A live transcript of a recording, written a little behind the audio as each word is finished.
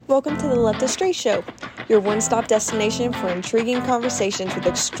Welcome to the Str8 Show, your one-stop destination for intriguing conversations with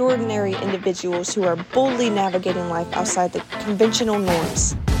extraordinary individuals who are boldly navigating life outside the conventional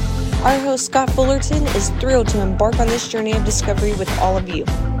norms. Our host, Scott Fullerton, is thrilled to embark on this journey of discovery with all of you.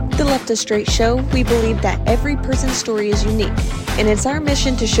 The Str8 Show, we believe that every person's story is unique, and it's our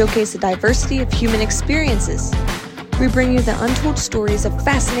mission to showcase the diversity of human experiences. We bring you the untold stories of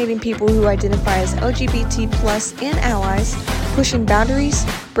fascinating people who identify as LGBT+ and allies, pushing boundaries,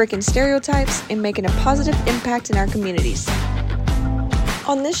 breaking stereotypes, and making a positive impact in our communities.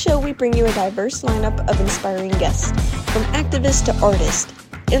 On this show, we bring you a diverse lineup of inspiring guests, from activists to artists,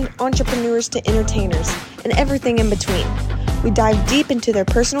 and entrepreneurs to entertainers, and everything in between. We dive deep into their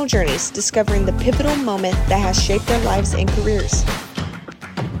personal journeys, discovering the pivotal moment that has shaped their lives and careers.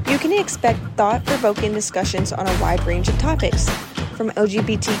 You can expect thought-provoking discussions on a wide range of topics, from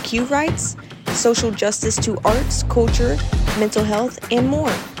LGBTQ rights, social justice to arts, culture, mental health, and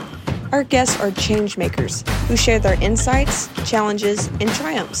more. Our guests are change makers who share their insights, challenges, and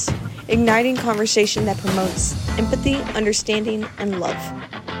triumphs, igniting conversation that promotes empathy, understanding, and love.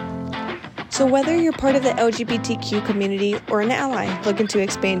 So whether you're part of the LGBTQ community or an ally looking to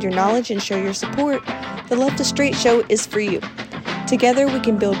expand your knowledge and show your support, the Str8 Show is for you. Together, we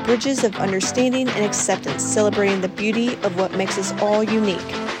can build bridges of understanding and acceptance, celebrating the beauty of what makes us all unique.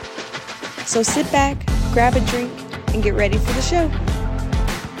 So sit back, grab a drink, and get ready for the show.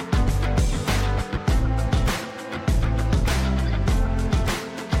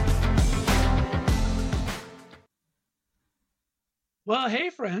 Well,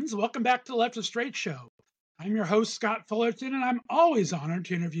 hey friends, welcome back to the Str8 Show. I'm your host, Scott Fullerton, and I'm always honored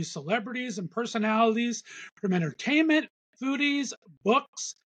to interview celebrities and personalities from entertainment, foodies,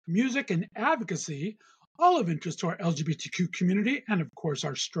 books, music, and advocacy, all of interest to our LGBTQ community and, of course,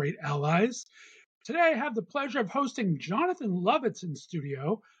 our straight allies. Today, I have the pleasure of hosting Jonathan Lovitz in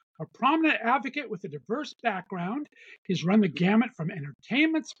studio, a prominent advocate with a diverse background. He's run the gamut from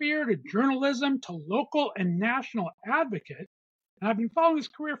entertainment sphere to journalism to local and national advocate. And I've been following his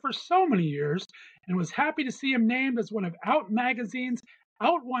career for so many years and was happy to see him named as one of Out Magazine's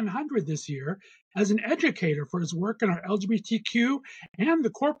Out 100 this year as an educator for his work in our LGBTQ and the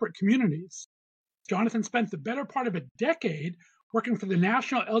corporate communities. Jonathan spent the better part of a decade working for the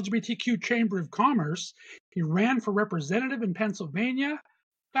National LGBTQ Chamber of Commerce. He ran for representative in Pennsylvania,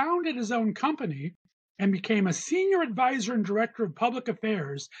 founded his own company, and became a senior advisor and director of public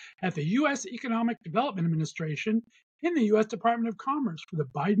affairs at the U.S. Economic Development Administration in the U.S. Department of Commerce for the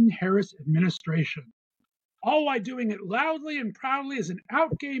Biden-Harris administration. All while doing it loudly and proudly as an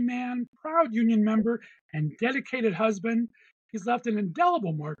out gay man, proud union member, and dedicated husband. He's left an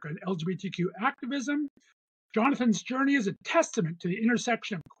indelible mark on LGBTQ activism. Jonathan's journey is a testament to the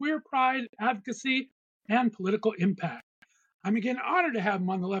intersection of queer pride, advocacy, and political impact. I'm again honored to have him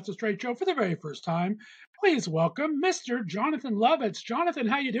on the Str8 Show for the very first time. Please welcome Mr. Jonathan Lovitz. Jonathan,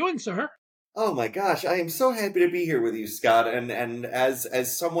 how you doing, sir? Oh my gosh, I am so happy to be here with you, Scott. And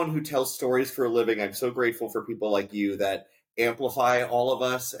as someone who tells stories for a living, I'm so grateful for people like you that amplify all of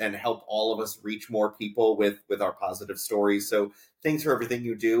us and help all of us reach more people with our positive stories. So thanks for everything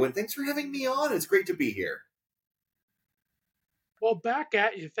you do, and thanks for having me on. It's great to be here. Well, back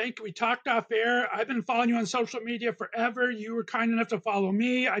at you. Thank you. We talked off air. I've been following you on social media forever. You were kind enough to follow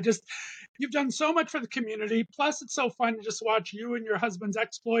me. You've done so much for the community. Plus, it's so fun to just watch you and your husband's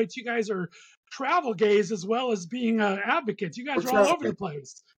exploits. You guys are travel gays as well as being advocates. You guys are all over the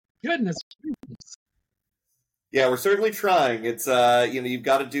place. Goodness. Yeah, we're certainly trying. It's you've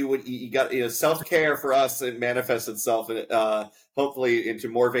got to do what you got. Self-care for us, it manifests itself hopefully into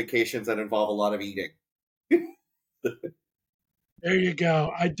more vacations that involve a lot of eating. There you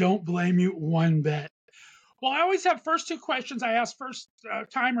go. I don't blame you one bit. Well, I always have first two questions I ask first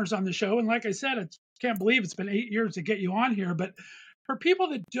timers on the show. And like I said, I can't believe it's been 8 years to get you on here. But for people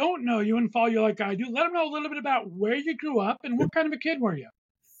that don't know you and follow you like I do, let them know a little bit about where you grew up and what kind of a kid were you?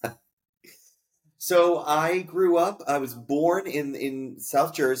 So I was born in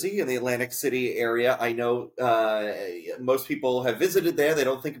South Jersey in the Atlantic City area. I know most people have visited there. They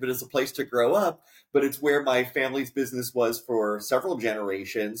don't think of it as a place to grow up, but it's where my family's business was for several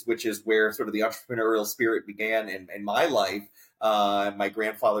generations, which is where sort of the entrepreneurial spirit began in my life. My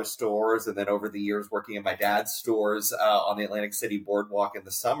grandfather's stores, and then over the years working in my dad's stores on the Atlantic City boardwalk in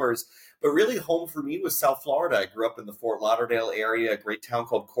the summers. But really home for me was South Florida. I grew up in the Fort Lauderdale area, a great town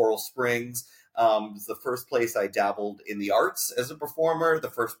called Coral Springs. It was the first place I dabbled in the arts as a performer, the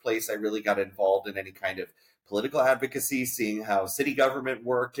first place I really got involved in any kind of political advocacy, seeing how city government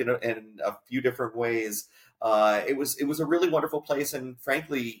worked in a few different ways. it was a really wonderful place. And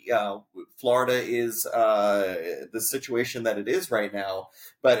frankly, Florida is the situation that it is right now.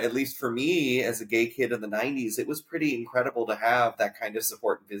 But at least for me, as a gay kid in the '90s, it was pretty incredible to have that kind of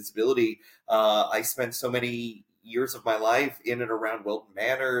support and visibility. I spent so many years of my life in and around Wilton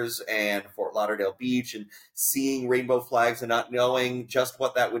Manors and Fort Lauderdale Beach, and seeing rainbow flags and not knowing just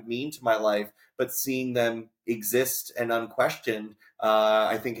what that would mean to my life, but seeing them exist and unquestioned,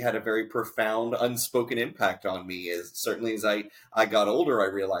 I think had a very profound unspoken impact on me. As certainly as I got older, I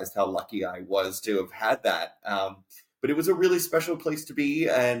realized how lucky I was to have had that. But it was a really special place to be,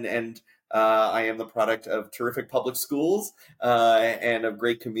 and I am the product of terrific public schools and of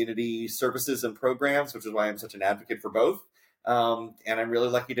great community services and programs, which is why I'm such an advocate for both. And I'm really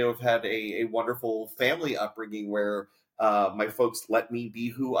lucky to have had a wonderful family upbringing where my folks let me be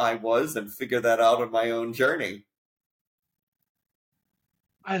who I was and figure that out on my own journey.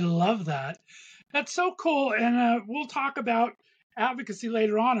 I love that. That's so cool. And we'll talk about advocacy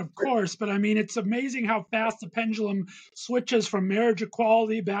later on, of course. But I mean, it's amazing how fast the pendulum switches from marriage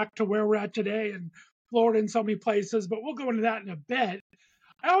equality back to where we're at today in Florida and so many places. But we'll go into that in a bit.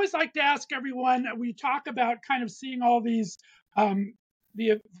 I always like to ask everyone, we talk about kind of seeing all these,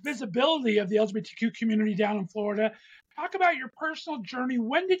 the visibility of the LGBTQ community down in Florida. Talk about your personal journey.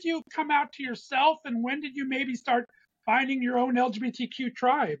 When did you come out to yourself, and when did you maybe start finding your own LGBTQ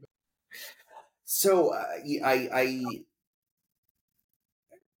tribe? So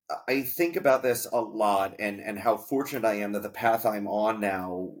I think about this a lot, and how fortunate I am that the path I'm on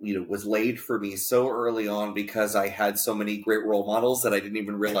now, was laid for me so early on because I had so many great role models that I didn't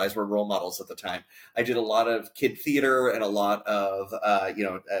even realize were role models at the time. I did a lot of kid theater and a lot of,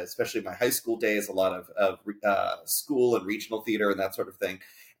 especially my high school days, a lot of school and regional theater and that sort of thing.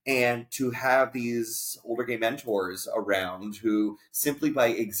 And to have these older gay mentors around who simply by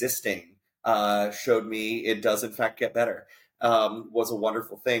existing showed me it does in fact get better. Was a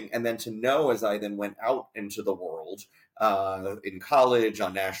wonderful thing. And then to know, as I then went out into the world, in college,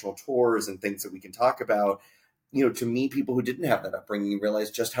 on national tours and things that we can talk about, to meet people who didn't have that upbringing and realize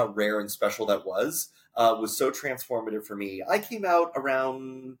just how rare and special that was so transformative for me. I came out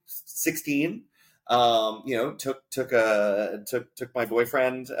around 16. Took my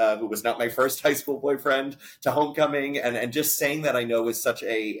boyfriend, who was not my first high school boyfriend, to homecoming, and just saying that I know is such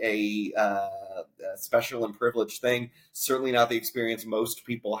a special and privileged thing. Certainly not the experience most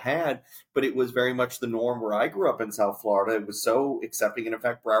people had, but it was very much the norm where I grew up in South Florida. It was so accepting, and in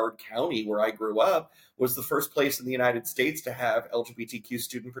fact, Broward County, where I grew up, was the first place in the United States to have LGBTQ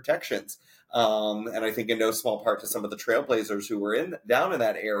student protections. And I think in no small part to some of the trailblazers who were down in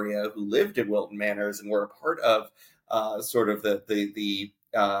that area, who lived in Wilton Manors and were a part of sort of the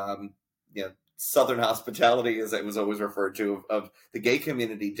Southern hospitality, as it was always referred to, of the gay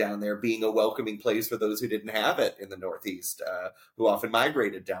community down there, being a welcoming place for those who didn't have it in the Northeast, who often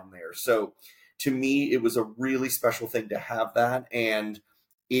migrated down there. So to me, it was a really special thing to have that. And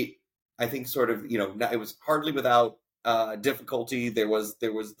I think sort of, it was hardly without difficulty. There was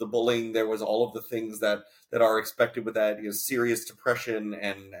the bullying, there was all of the things that are expected with that, serious depression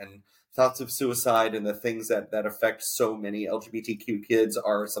and thoughts of suicide, and the things that affect so many LGBTQ kids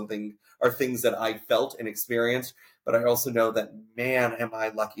are things that I felt and experienced. But I also know that, man, am I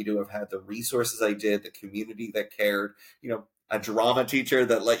lucky to have had the resources I did, the community that cared, a drama teacher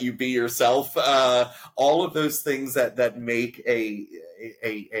that let you be yourself, all of those things that make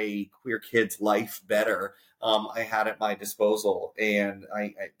a queer kid's life better. I had at my disposal, and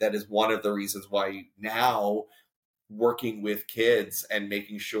I that is one of the reasons why now, working with kids and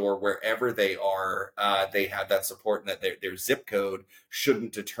making sure wherever they are, they have that support, and that their zip code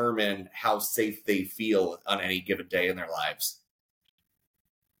shouldn't determine how safe they feel on any given day in their lives.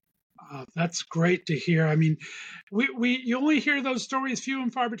 That's great to hear. I mean, you only hear those stories few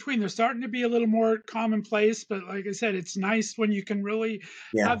and far between. They're starting to be a little more commonplace, but like I said, it's nice when you can really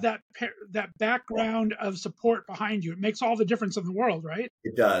have that background of support behind you. It makes all the difference in the world, right?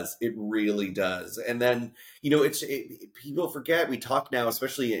 It does. It really does. And then, people forget, we talk now,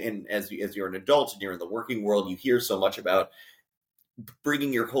 especially as you're an adult and you're in the working world, you hear so much about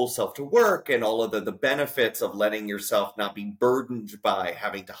bringing your whole self to work and all of the benefits of letting yourself not be burdened by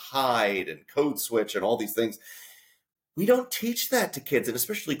having to hide and code switch and all these things. We don't teach that to kids, and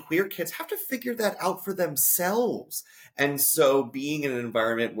especially queer kids have to figure that out for themselves. And so being in an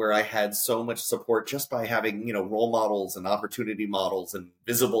environment where I had so much support just by having, role models and opportunity models and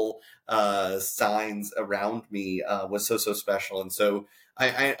visible signs around me was so special. And so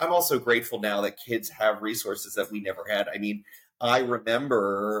I'm also grateful now that kids have resources that we never had. I mean, I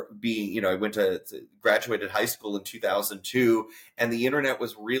remember being, I went to graduated high school in 2002, and the internet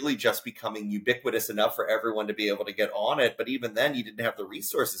was really just becoming ubiquitous enough for everyone to be able to get on it. But even then, you didn't have the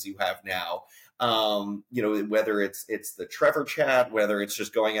resources you have now. Whether it's the Trevor chat, whether it's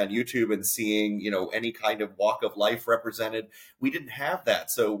just going on YouTube and seeing, any kind of walk of life represented, we didn't have that.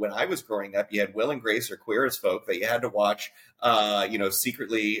 So when I was growing up, you had Will and Grace or Queer as Folk that you had to watch,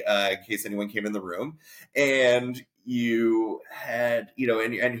 secretly, in case anyone came in the room. And you had,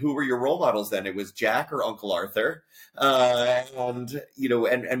 and who were your role models then? It was Jack or Uncle Arthur. And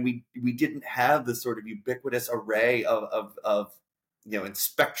we didn't have the sort of ubiquitous array of and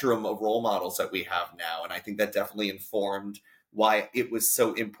spectrum of role models that we have now. And I think that definitely informed why it was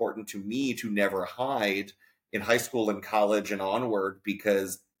so important to me to never hide in high school and college and onward,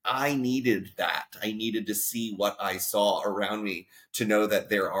 because I needed that. I needed to see what I saw around me to know that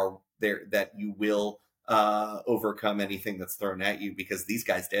that you will overcome anything that's thrown at you, because these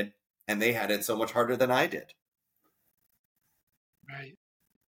guys did, and they had it so much harder than I did. Right.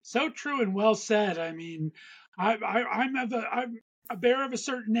 So true and well said. I mean, I'm a bear of a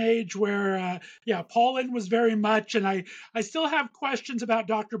certain age where, Paulin was very much, and I still have questions about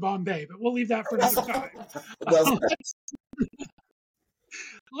Dr. Bombay, but we'll leave that for another time. Well,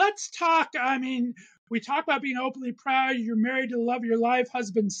 let's talk. I mean, we talk about being openly proud. You're married to the love of your life,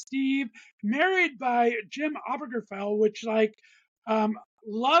 husband Steve, married by Jim Obergefell, which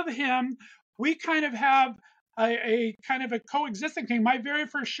love him. We kind of have a kind of a coexisting thing. My very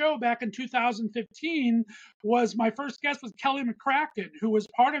first show back in 2015 was, my first guest was Kelly McCracken, who was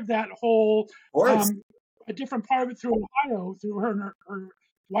part of that whole, a different part of it through Ohio, through her and her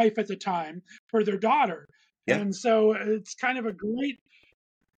wife at the time, for their daughter. Yeah. And so it's kind of a great,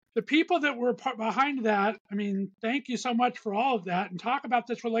 the people that were behind that, I mean, thank you so much for all of that. And talk about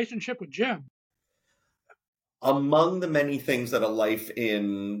this relationship with Jim. Among the many things that a life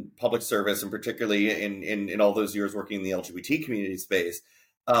in public service, and particularly in all those years working in the LGBT community space,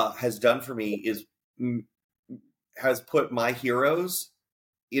 has done for me has put my heroes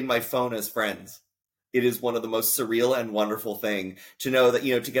in my phone as friends. It is one of the most surreal and wonderful thing to know that,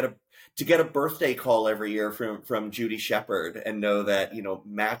 to get a birthday call every year from Judy Shepard, and know that,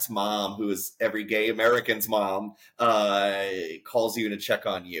 Matt's mom, who is every gay American's mom, calls you to check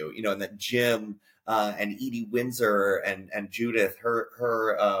on you, and that Jim and Edie Windsor and Judith,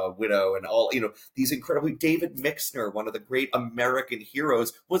 her widow, and all, these incredibly, David Mixner, one of the great American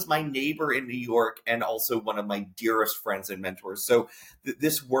heroes, was my neighbor in New York and also one of my dearest friends and mentors. So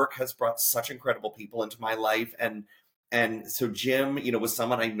this work has brought such incredible people into my life. And so Jim, was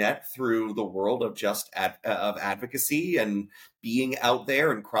someone I met through the world of of advocacy and being out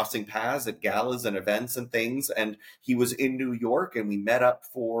there and crossing paths at galas and events and things. And he was in New York, and we met up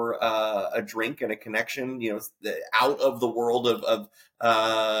for a drink and a connection, out of the world of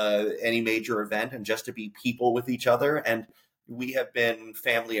any major event, and just to be people with each other. And we have been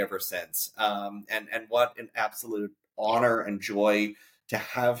family ever since. And what an absolute honor and joy to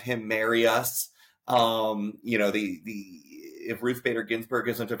have him marry us. If Ruth Bader Ginsburg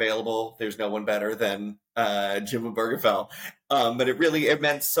isn't available, there's no one better than Jim Obergefell. But it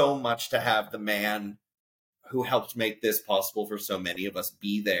meant so much to have the man who helped make this possible for so many of us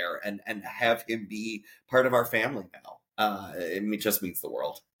be there, and have him be part of our family now. It just means the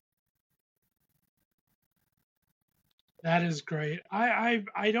world. That is great.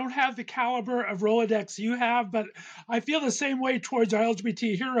 I don't have the caliber of Rolodex you have, but I feel the same way towards our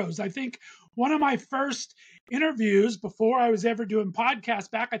LGBT heroes. I think one of my first interviews before I was ever doing podcasts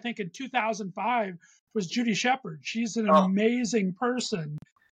back, I think in 2005, was Judy Shepard. She's an amazing person.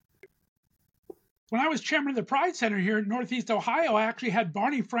 When I was chairman of the Pride Center here in Northeast Ohio, I actually had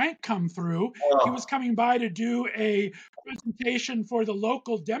Barney Frank come through. He was coming by to do a presentation for the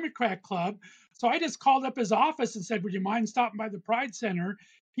local Democrat club. So I just called up his office and said, would you mind stopping by the Pride Center?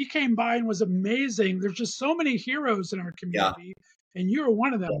 He came by and was amazing. There's just so many heroes in our community. Yeah. And you're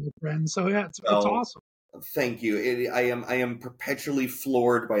one of them, my friend. So yeah, it's awesome. Thank you. I am perpetually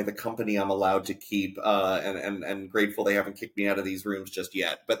floored by the company I'm allowed to keep, and grateful they haven't kicked me out of these rooms just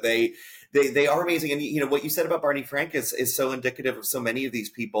yet. But they are amazing. And what you said about Barney Frank is so indicative of so many of these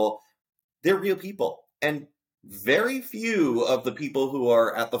people. They're real people, and very few of the people who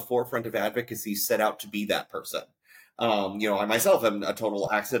are at the forefront of advocacy set out to be that person. I myself am a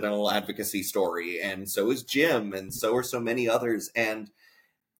total accidental advocacy story, and so is Jim, and so are so many others. And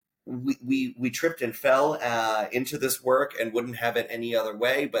we tripped and fell into this work and wouldn't have it any other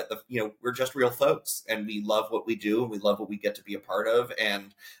way. But we're just real folks, and we love what we do, and we love what we get to be a part of.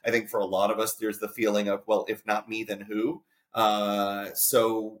 And I think for a lot of us, there's the feeling of, well, if not me, then who?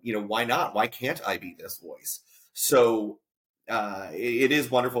 So why not? Why can't I be this voice? So it is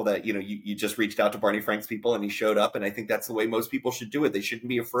wonderful that, you just reached out to Barney Frank's people and he showed up. And I think that's the way most people should do it. They shouldn't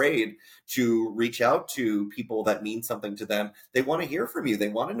be afraid to reach out to people that mean something to them. They want to hear from you. They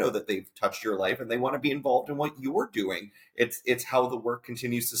want to know that they've touched your life and they want to be involved in what you're doing. It's how the work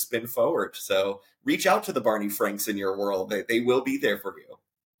continues to spin forward. So reach out to the Barney Franks in your world. They will be there for you.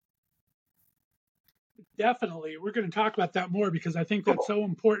 Definitely. We're going to talk about that more because I think that's so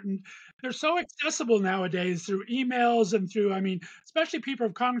important. They're so accessible nowadays through emails and through, especially people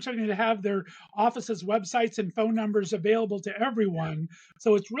of Congress starting to have their offices' websites and phone numbers available to everyone.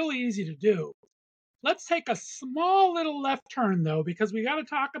 So it's really easy to do. Let's take a small little left turn, though, because we got to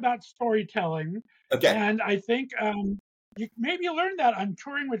talk about storytelling. Okay. And I think maybe you learned that on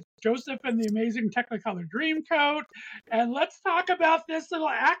touring with Joseph and the Amazing Technicolor Dreamcoat. And let's talk about this little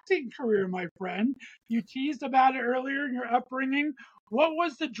acting career, my friend. You teased about it earlier in your upbringing. What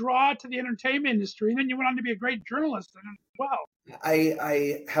was the draw to the entertainment industry? And then you went on to be a great journalist as well.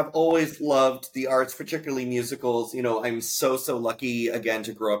 I have always loved the arts, particularly musicals. I'm so lucky, again,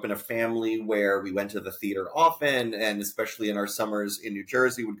 to grow up in a family where we went to the theater often, and especially in our summers in New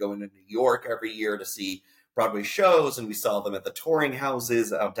Jersey, would go into New York every year to see Broadway shows, and we saw them at the touring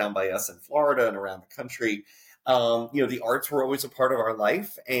houses out down by us in Florida and around the country. The arts were always a part of our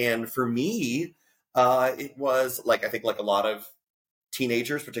life. And for me, it was I think like a lot of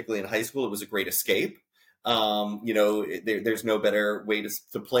teenagers, particularly in high school, it was a great escape. There's no better way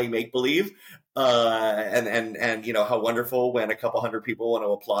to play make-believe. And how wonderful when a couple hundred people want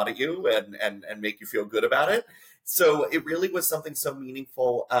to applaud at you and make you feel good about it. So it really was something so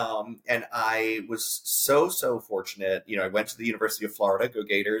meaningful. And I was so fortunate. I went to the University of Florida, go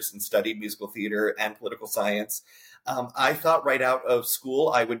Gators, and studied musical theater and political science. I thought right out of school,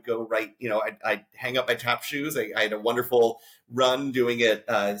 I would go I'd hang up my tap shoes. I had a wonderful run doing it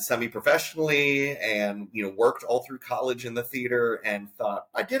semi-professionally and, worked all through college in the theater and thought,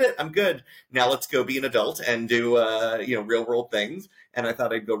 I did it. I'm good. Now let's go be an adult and do, real world things. And I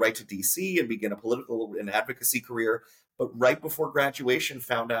thought I'd go right to DC and begin a political and advocacy career. But right before graduation,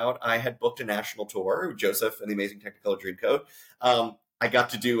 found out I had booked a national tour, Joseph and the Amazing Technicolor Dreamcoat. I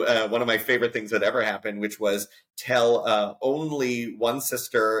got to do one of my favorite things that ever happened, which was tell only one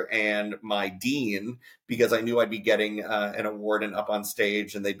sister and my dean, because I knew I'd be getting an award and up on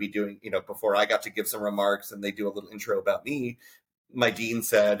stage, and they'd be doing, before I got to give some remarks and they do a little intro about me. My dean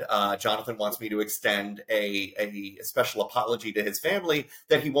said, Jonathan wants me to extend a special apology to his family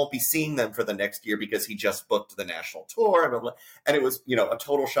that he won't be seeing them for the next year because he just booked the national tour. And it was, a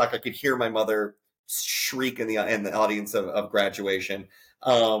total shock. I could hear my mother shriek in the audience of graduation.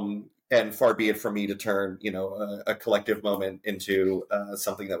 And far be it from me to turn, a collective moment into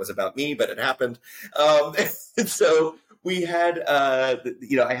something that was about me, but it happened. And so we had,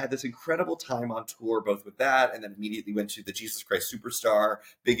 I had this incredible time on tour, both with that, and then immediately went to the Jesus Christ Superstar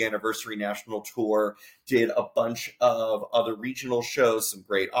big anniversary national tour, did a bunch of other regional shows, some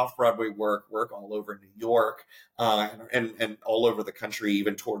great off-Broadway work all over New York, and all over the country,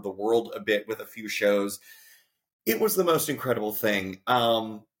 even toured the world a bit with a few shows. It was the most incredible thing.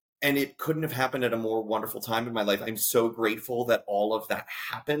 And it couldn't have happened at a more wonderful time in my life. I'm so grateful that all of that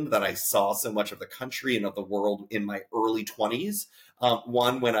happened, that I saw so much of the country and of the world in my early 20s.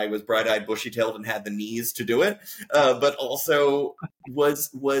 One, when I was bright-eyed, bushy-tailed, and had the knees to do it, but also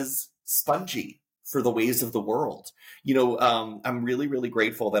was spongy for the ways of the world. I'm really, really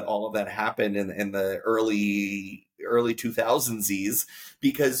grateful that all of that happened in the early 2000s,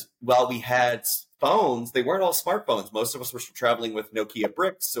 because while we had phones, they weren't all smartphones. Most of us were traveling with Nokia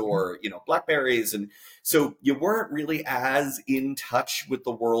bricks or, Blackberries. And so you weren't really as in touch with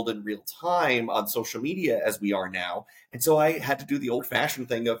the world in real time on social media as we are now. And so I had to do the old fashioned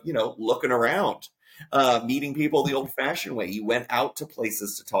thing of, looking around, meeting people the old fashioned way. You went out to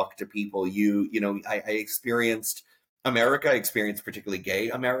places to talk to people. I experienced America, I experienced particularly gay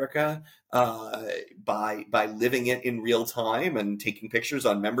America, by living it in real time and taking pictures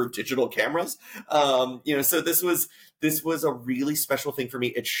on digital cameras. So this was a really special thing for me.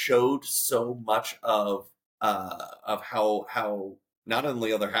 It showed so much of how not only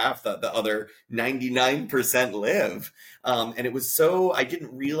the other half, the other 99% live. And it was I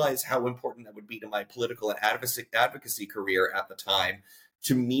didn't realize how important that would be to my political and advocacy career at the time,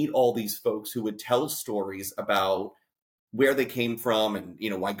 to meet all these folks who would tell stories about where they came from, and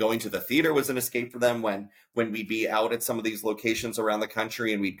why going to the theater was an escape for them when we'd be out at some of these locations around the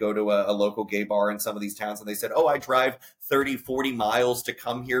country, and we'd go to a local gay bar in some of these towns, and they said, oh, I drive 30-40 miles to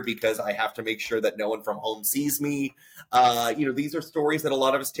come here because I have to make sure that no one from home sees me. These are stories that a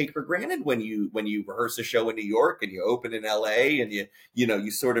lot of us take for granted when you rehearse a show in New York and you open in LA, and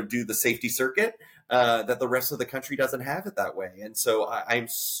you sort of do the safety circuit, that the rest of the country doesn't have it that way. And so I'm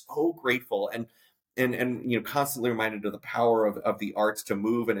so grateful and constantly reminded of the power of the arts to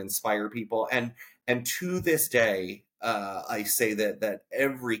move and inspire people. And to this day, I say that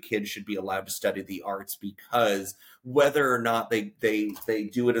every kid should be allowed to study the arts, because whether or not they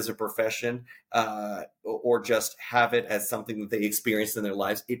do it as a profession, or just have it as something that they experience in their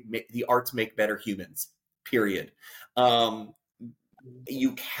lives, the arts make better humans, period.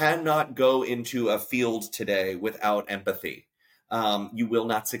 You cannot go into a field today without empathy. You will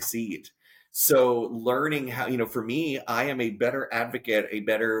not succeed. So learning how, for me, I am a better advocate, a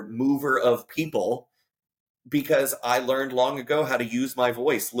better mover of people, because I learned long ago how to use my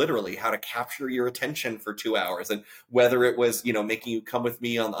voice, literally, how to capture your attention for 2 hours. And whether it was, making you come with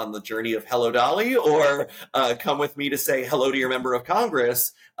me on the journey of Hello Dolly, or come with me to say hello to your member of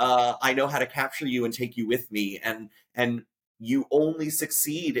Congress, I know how to capture you and take you with me. And you only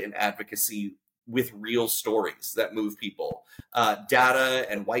succeed in advocacy with real stories that move people. Data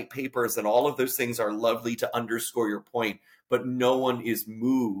and white papers and all of those things are lovely to underscore your point, but no one is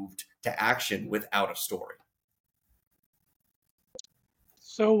moved to action without a story.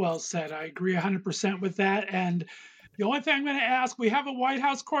 So well said. I agree 100% with that. And the only thing I'm going to ask, we have a White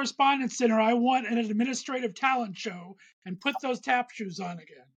House Correspondents' Dinner. I want an administrative talent show, and put those tap shoes on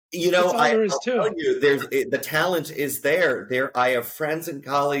again. I'll tell you, the talent is there. I have friends and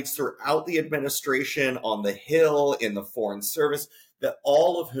colleagues throughout the administration, on the Hill, in the Foreign Service, that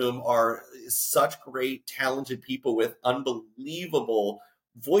all of whom are such great, talented people with unbelievable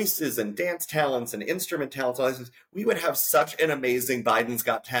voices and dance talents and instrument talents. We would have such an amazing Biden's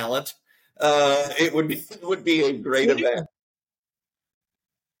Got Talent. It would be a great event.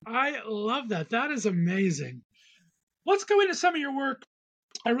 I love that. That is amazing. Let's go into some of your work.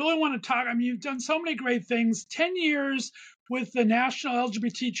 I really want to talk. I mean, you've done so many great things. 10 years with the National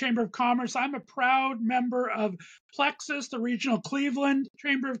LGBT Chamber of Commerce. I'm a proud member of Plexus, the regional Cleveland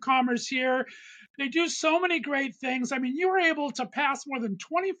Chamber of Commerce here. They do so many great things. I mean, you were able to pass more than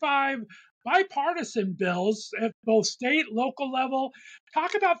 25 bipartisan bills at both state, local level.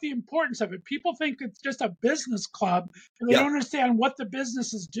 Talk about the importance of it. People think it's just a business club, and they don't understand what the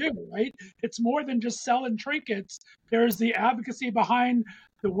businesses do, right? It's more than just selling trinkets. There's the advocacy behind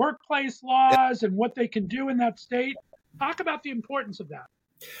the workplace laws and what they can do in that state. Talk about the importance of that.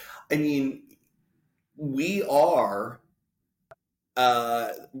 I mean, we are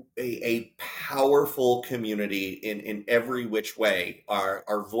a powerful community in every which way.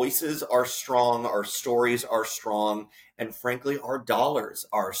 Our voices are strong, our stories are strong, and frankly, our dollars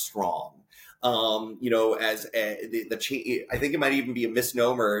are strong. I think it might even be a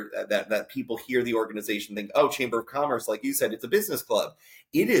misnomer that people hear the organization think, oh, Chamber of Commerce, like you said, it's a business club.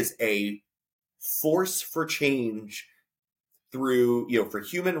 It is a force for change through, for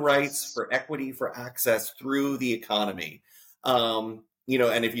human rights, for equity, for access through the economy. And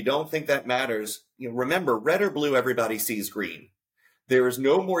if you don't think that matters, remember, red or blue, everybody sees green. There is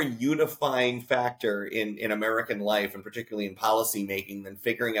no more unifying factor in American life, and particularly in policy making, than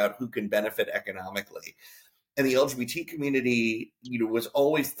figuring out who can benefit economically. And the LGBT community, was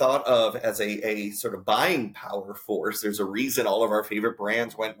always thought of as a sort of buying power force. There's a reason all of our favorite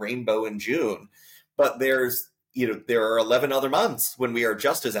brands went rainbow in June, but there are 11 other months when we are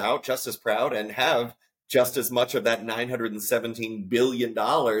just as out, just as proud, and have just as much of that $917 billion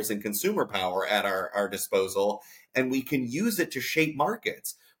in consumer power at our disposal. And we can use it to shape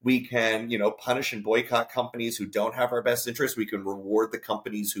markets. We can, punish and boycott companies who don't have our best interests. We can reward the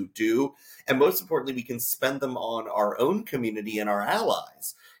companies who do. And most importantly, we can spend them on our own community and our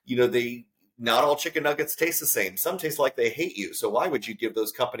allies. Not all chicken nuggets taste the same. Some taste like they hate you. So why would you give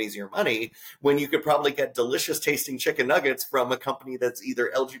those companies your money when you could probably get delicious tasting chicken nuggets from a company that's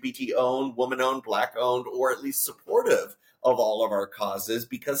either LGBT owned, woman owned, Black owned, or at least supportive of all of our causes,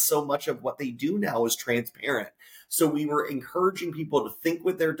 because so much of what they do now is transparent. So we were encouraging people to think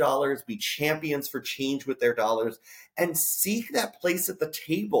with their dollars, be champions for change with their dollars, and seek that place at the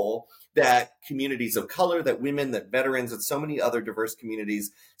table that communities of color, that women, that veterans, and so many other diverse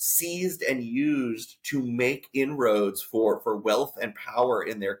communities seized and used to make inroads for wealth and power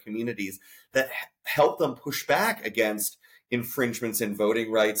in their communities that help them push back against infringements in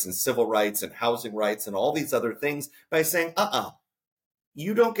voting rights and civil rights and housing rights and all these other things by saying,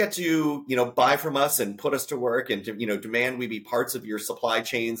 you don't get to, buy from us and put us to work and, demand we be parts of your supply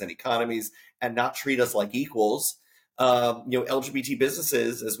chains and economies and not treat us like equals. LGBT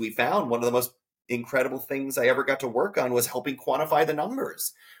businesses, as we found, one of the most incredible things I ever got to work on was helping quantify the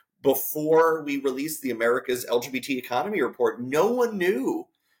numbers. Before we released the America's LGBT Economy Report, no one knew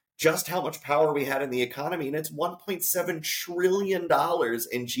just how much power we had in the economy. And it's $1.7 trillion in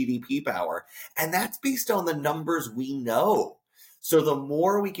GDP power. And that's based on the numbers we know. So the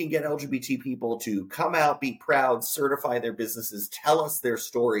more we can get LGBT people to come out, be proud, certify their businesses, tell us their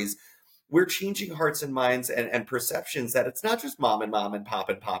stories, we're changing hearts and minds and perceptions that it's not just mom and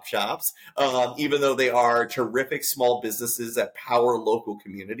pop shops, even though they are terrific small businesses that power local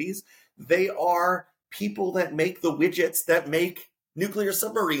communities. They are people that make the widgets that make nuclear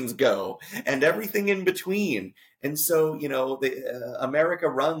submarines go and everything in between. And so, America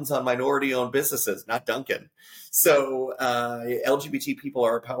runs on minority-owned businesses, not Dunkin'. So LGBT people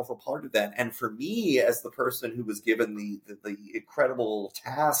are a powerful part of that. And for me, as the person who was given the incredible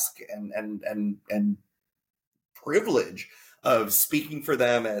task and privilege of speaking for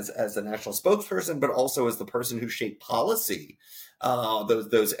them as a national spokesperson, but also as the person who shaped policy,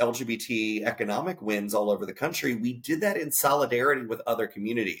 those LGBT economic wins all over the country, we did that in solidarity with other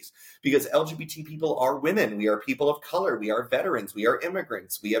communities because LGBT people are women. We are people of color. We are veterans. We are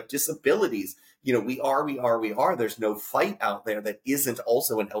immigrants. We have disabilities. We are. There's no fight out there that isn't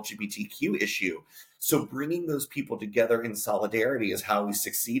also an LGBTQ issue. So bringing those people together in solidarity is how we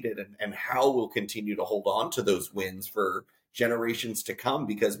succeeded and how we'll continue to hold on to those wins for generations to come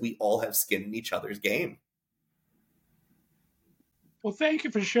because we all have skin in each other's game. Well, thank you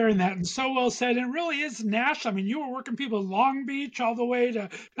for sharing that, and so well said. It really is national. I mean, you were working people in Long Beach all the way to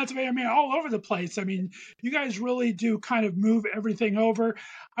Pennsylvania. I mean, all over the place. I mean, you guys really do kind of move everything over.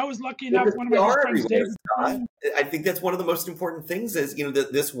 I was lucky enough. One of my good friends, David. I think that's one of the most important things is,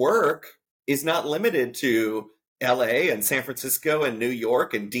 that this work is not limited to LA and San Francisco and New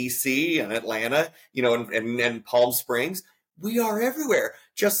York and DC and Atlanta, and Palm Springs. We are everywhere.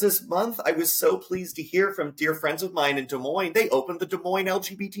 Just this month, I was so pleased to hear from dear friends of mine in Des Moines. They opened the Des Moines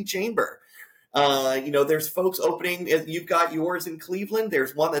LGBT Chamber. There's folks opening. You've got yours in Cleveland.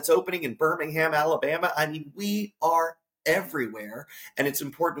 There's one that's opening in Birmingham, Alabama. I mean, we are everywhere. And it's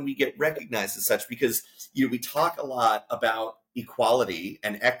important we get recognized as such because, we talk a lot about equality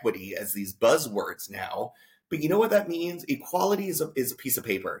and equity as these buzzwords now. But you know what that means? Equality is a piece of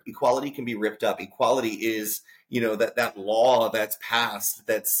paper. Equality can be ripped up. Equality is, that law that's passed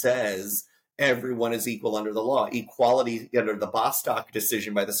that says everyone is equal under the law. Equality under the Bostock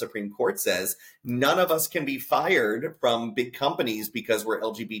decision by the Supreme Court says none of us can be fired from big companies because we're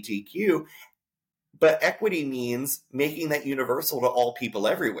LGBTQ. But equity means making that universal to all people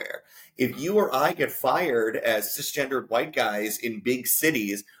everywhere. If you or I get fired as cisgendered white guys in big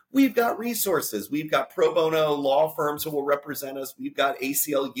cities, we've got resources. We've got pro bono law firms who will represent us. We've got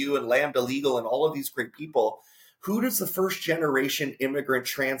ACLU and Lambda Legal and all of these great people. Who does the first generation immigrant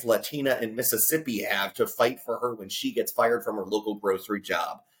trans Latina in Mississippi have to fight for her when she gets fired from her local grocery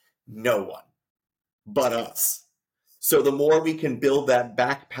job? No one but us. So the more we can build that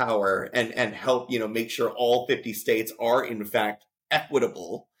back power and help, make sure all 50 states are in fact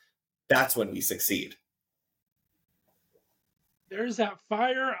equitable, that's when we succeed. There's that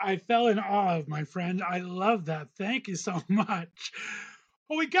fire I fell in awe of, my friend. I love that. Thank you so much.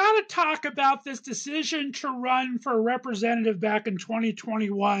 Well, we got to talk about this decision to run for a representative back in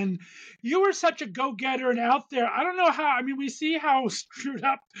 2021. You were such a go-getter and out there. I don't know how, we see how screwed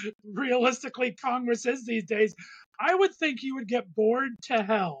up realistically Congress is these days. I would think you would get bored to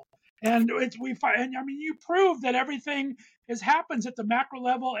hell. And you prove that everything happens at the macro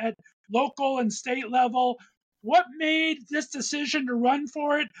level, at local and state level. What made this decision to run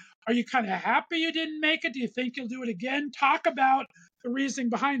for it? Are you kind of happy you didn't make it? Do you think you'll do it again? Talk about the reasoning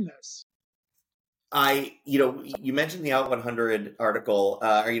behind this. You mentioned the Out 100 article,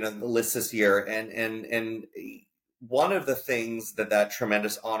 the list this year, and one of the things that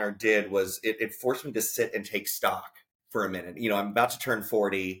tremendous honor did was it forced me to sit and take stock for a minute. I'm about to turn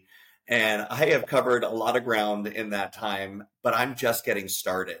 40, and I have covered a lot of ground in that time, but I'm just getting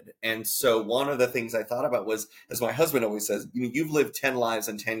started. And so one of the things I thought about was, as my husband always says, you've lived 10 lives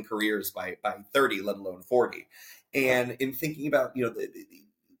and 10 careers by 30, let alone 40. And in thinking about,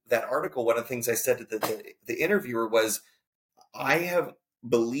 that article, one of the things I said to the interviewer was, I have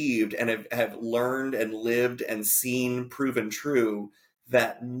believed and have learned and lived and seen proven true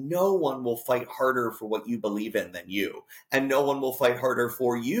that no one will fight harder for what you believe in than you, and no one will fight harder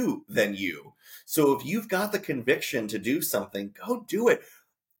for you than you. So if you've got the conviction to do something, go do it.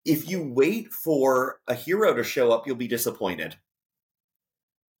 If you wait for a hero to show up, you'll be disappointed.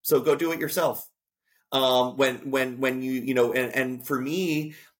 So go do it yourself. When and for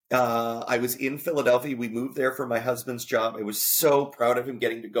me, I was in Philadelphia. We moved there for my husband's job. I was so proud of him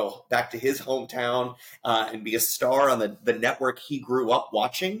getting to go back to his hometown and be a star on the network he grew up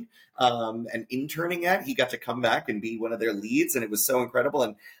watching and interning at. He got to come back and be one of their leads, and it was so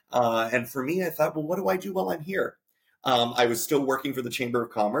incredible. And for me, I thought, well, what do I do while I'm here? I was still working for the Chamber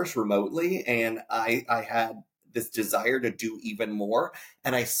of Commerce remotely, and I had this desire to do even more.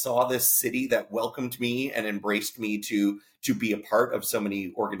 And I saw this city that welcomed me and embraced me to be a part of so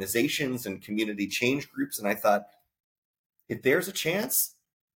many organizations and community change groups. And I thought, if there's a chance,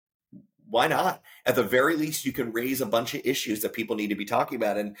 why not? At the very least, you can raise a bunch of issues that people need to be talking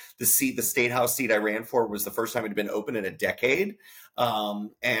about. And the state house seat I ran for was the first time it had been open in a decade.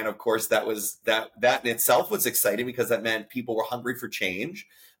 And of course, that in itself was exciting because that meant people were hungry for change.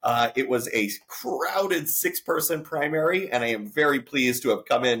 It was a crowded 6-person primary, and I am very pleased to have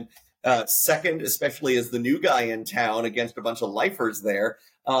come in second, especially as the new guy in town against a bunch of lifers there.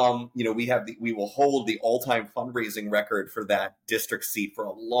 We will hold the all-time fundraising record for that district seat for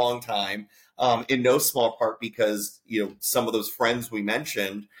a long time, in no small part because some of those friends we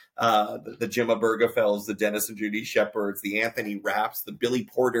mentioned, the Jimma Bergefelds, the Dennis and Judy Shepherds, the Anthony Rapps, the Billy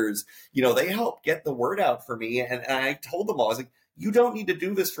Porters, they helped get the word out for me. And I told them all, I was like, you don't need to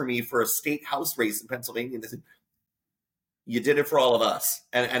do this for me for a state house race in Pennsylvania. And they said, you did it for all of us.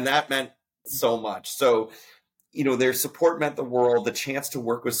 And that meant so much. So, their support meant the world. The chance to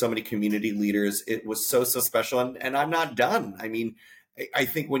work with so many community leaders, it was so special. And I'm not done. I mean, I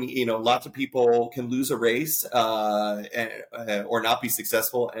think when, lots of people can lose a race or not be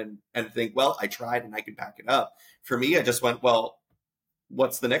successful and think, well, I tried and I can pack it up. For me, I just went, well,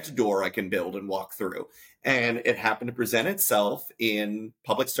 what's the next door I can build and walk through? And it happened to present itself in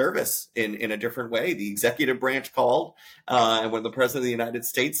public service in a different way. The executive branch called, and when the president of the United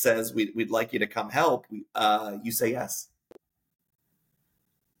States says, we'd like you to come help, you say yes.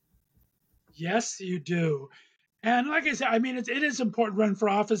 Yes, you do. And like I said, I mean, it is important to run for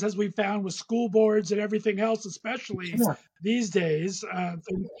office, as we found with school boards and everything else, especially these days.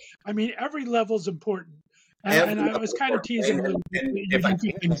 I mean, every level is important. And I was kind of teasing a little bit. If I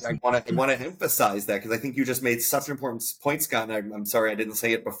can, I want to emphasize that because I think you just made such an important point, Scott. And I'm sorry I didn't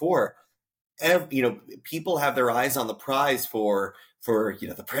say it before. People have their eyes on the prize for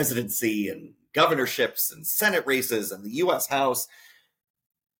the presidency and governorships and Senate races and the U.S. House.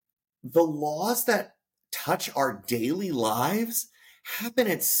 The laws that touch our daily lives happen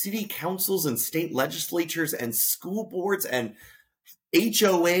at city councils and state legislatures and school boards and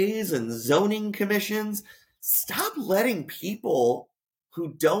HOAs and zoning commissions. Stop letting people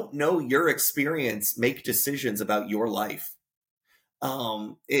who don't know your experience make decisions about your life.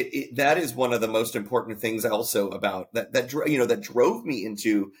 That is one of the most important things also about that drove me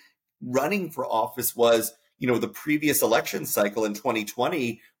into running for office was, the previous election cycle in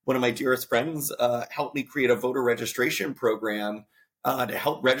 2020. One of my dearest friends helped me create a voter registration program to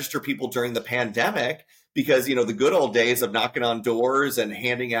help register people during the pandemic because, the good old days of knocking on doors and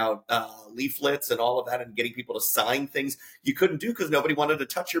handing out leaflets and all of that and getting people to sign things you couldn't do because nobody wanted to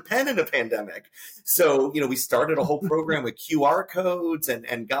touch your pen in a pandemic. So, we started a whole program with QR codes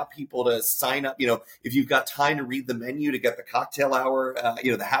and got people to sign up. If you've got time to read the menu to get the cocktail hour,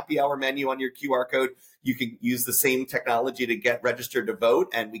 the happy hour menu on your QR code, you can use the same technology to get registered to vote.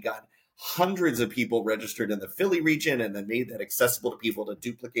 And we got hundreds of people registered in the Philly region and then made that accessible to people to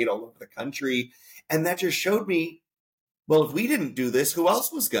duplicate all over the country. And that just showed me, well, if we didn't do this, who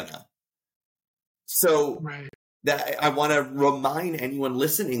else was gonna? So right. That I want to remind anyone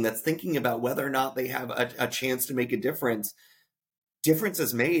listening that's thinking about whether or not they have a chance to make a difference. Difference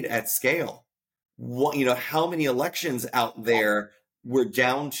is made at scale. How many elections out there were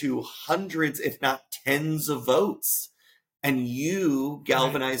down to hundreds, if not tens of votes, and you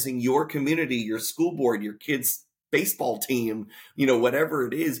galvanizing your community, your school board, your kids' baseball team, whatever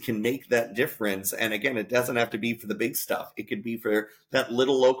it is can make that difference. And again, it doesn't have to be for the big stuff. It could be for that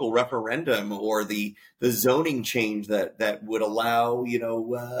little local referendum or the zoning change that would allow,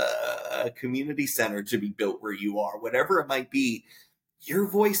 a community center to be built where you are, whatever it might be. Your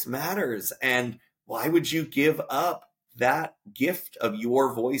voice matters. And why would you give up that gift of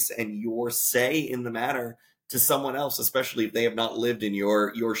your voice and your say in the matter to someone else, especially if they have not lived in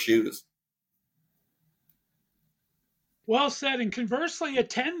your shoes? Well said. And conversely,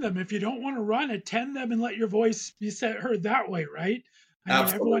 attend them. If you don't want to run, attend them and let your voice be heard that way, right? I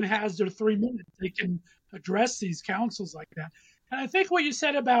mean, everyone has their 3 minutes. They can address these councils like that. And I think what you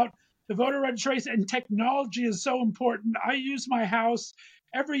said about the voter registration and technology is so important. I use my house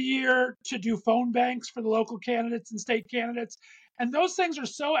every year to do phone banks for the local candidates and state candidates. And those things are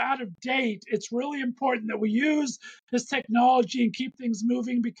so out of date. It's really important that we use this technology and keep things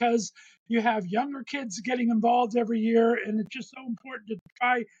moving, because you have younger kids getting involved every year, and it's just so important to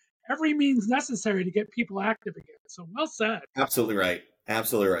try every means necessary to get people active again. So well said. Absolutely right.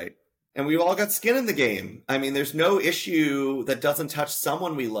 Absolutely right. And we've all got skin in the game. I mean, there's no issue that doesn't touch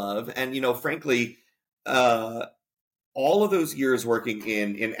someone we love. And, frankly, all of those years working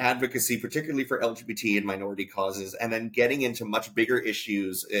in advocacy, particularly for LGBT and minority causes, and then getting into much bigger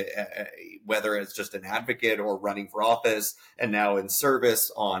issues, whether it's just an advocate or running for office, and now in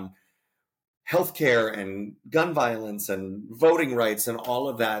service on healthcare and gun violence and voting rights and all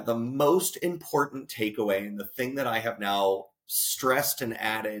of that, the most important takeaway, and the thing that I have now stressed and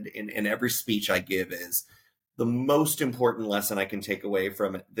added in every speech I give, is the most important lesson I can take away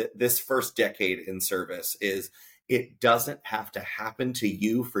from this first decade in service is it doesn't have to happen to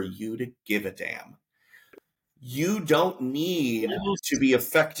you for you to give a damn. You don't need to be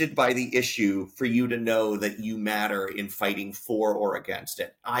affected by the issue for you to know that you matter in fighting for or against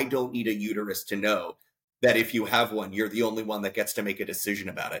it. I don't need a uterus to know that if you have one, you're the only one that gets to make a decision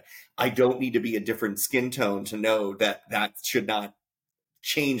about it. I don't need to be a different skin tone to know that that should not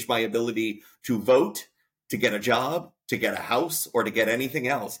change my ability to vote, to get a job, to get a house, or to get anything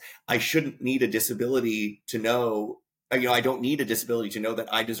else. I shouldn't need a disability to know, I don't need a disability to know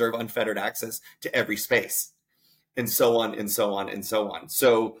that I deserve unfettered access to every space, and so on and so on and so on.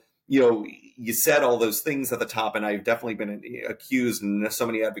 So, you said all those things at the top, and I've definitely been accused, and so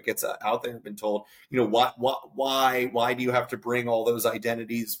many advocates out there have been told, why do you have to bring all those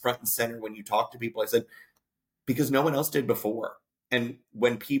identities front and center when you talk to people? I said, because no one else did before. And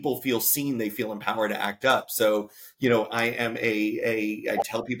when people feel seen, they feel empowered to act up. So, I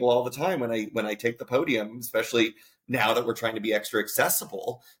tell people all the time when I take the podium, especially now that we're trying to be extra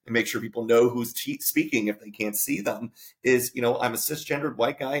accessible and make sure people know who's speaking if they can't see them, is, I'm a cisgendered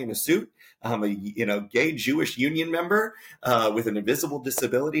white guy in a suit. I'm a, gay Jewish union member with an invisible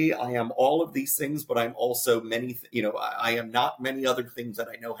disability. I am all of these things, but I'm also I am not many other things that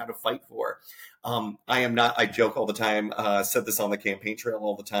I know how to fight for. I joke all the time, said this on the campaign trail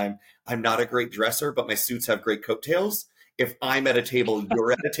all the time. I'm not a great dresser, but my suits have great coattails. If I'm at a table,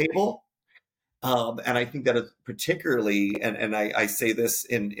 you're at a table. And I think that is particularly, and I say this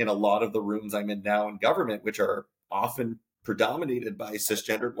in a lot of the rooms I'm in now in government, which are often predominated by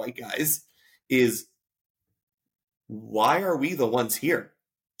cisgendered white guys, is why are we the ones here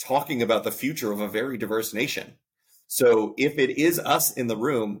talking about the future of a very diverse nation? So if it is us in the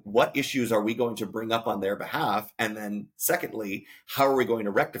room, what issues are we going to bring up on their behalf? And then secondly, how are we going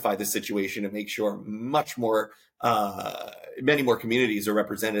to rectify the situation and make sure many more communities are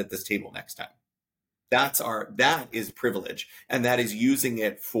represented at this table next time? That is privilege, and that is using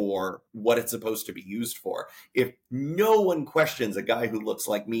it for what it's supposed to be used for. If no one questions a guy who looks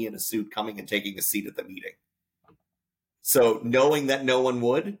like me in a suit coming and taking a seat at the meeting. So knowing that no one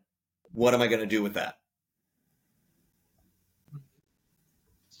would, what am I going to do with that?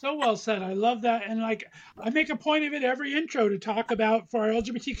 So well said. I love that. And I make a point of it every intro to talk about, for our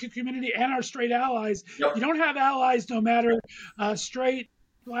LGBTQ community and our straight allies. Yep. You don't have allies no matter straight,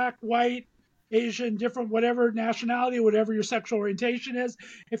 black, white, Asian, different, whatever nationality, whatever your sexual orientation is.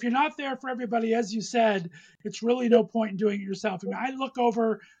 If you're not there for everybody, as you said, it's really no point in doing it yourself. I mean, I look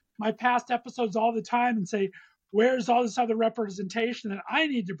over my past episodes all the time and say, where's all this other representation that I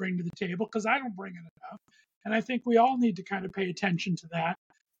need to bring to the table? Because I don't bring it enough. And I think we all need to kind of pay attention to that.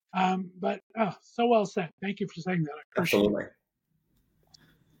 So well said. Thank you for saying that. I appreciate Absolutely. it.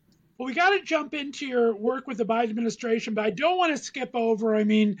 Well, we got to jump into your work with the Biden administration, but I don't want to skip over. I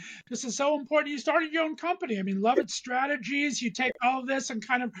mean, this is so important. You started your own company. I mean, Lovitz Strategies. You take all of this and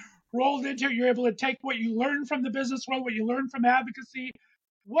kind of rolled into it. You're able to take what you learned from the business world, what you learned from advocacy.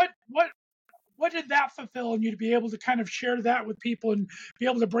 What did that fulfill in you to be able to kind of share that with people and be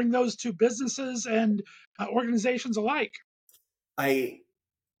able to bring those to businesses and organizations alike?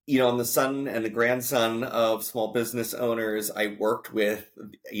 I'm the son and the grandson of small business owners. I worked with,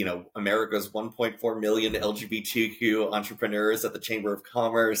 America's 1.4 million LGBTQ entrepreneurs at the Chamber of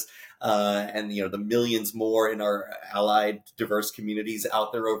Commerce, and, the millions more in our allied diverse communities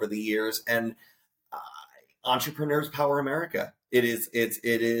out there over the years. And entrepreneurs power America.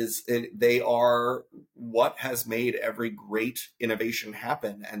 They are what has made every great innovation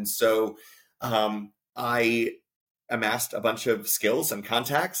happen. And so I amassed a bunch of skills and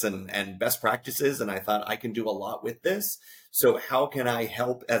contacts and best practices, and I thought I can do a lot with this. So how can I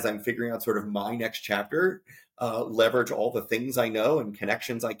help, as I'm figuring out sort of my next chapter, leverage all the things I know and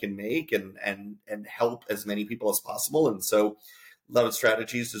connections I can make and help as many people as possible? And so Lovitz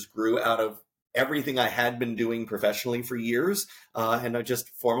Strategies just grew out of everything I had been doing professionally for years, and I just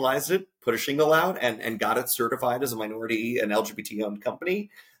formalized it, put a shingle out, and got it certified as a minority and LGBT-owned company,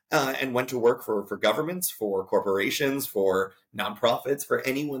 and went to work for governments, for corporations, for nonprofits, for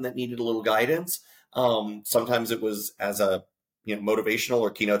anyone that needed a little guidance. Sometimes it was as a motivational or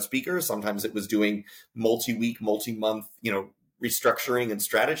keynote speaker. Sometimes it was doing multi-week, multi-month, restructuring and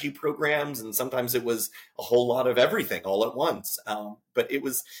strategy programs, and sometimes it was a whole lot of everything all at once. But it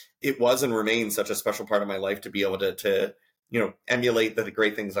was and remains such a special part of my life to be able to emulate the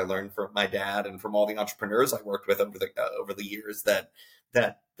great things I learned from my dad and from all the entrepreneurs I worked with over the years. That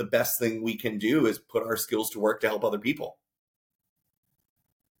the best thing we can do is put our skills to work to help other people.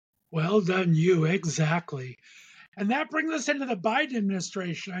 Well done, you. Exactly. And that brings us into the Biden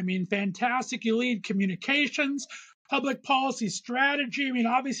administration. I mean, fantastic. You lead communications, public policy strategy. I mean,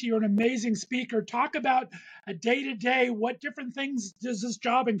 obviously, you're an amazing speaker. Talk about a day to day. What different things does this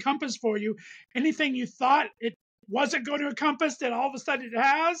job encompass for you? Anything you thought it wasn't going to encompass that all of a sudden it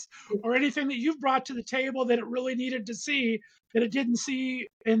has, or anything that you've brought to the table that it really needed to see that it didn't see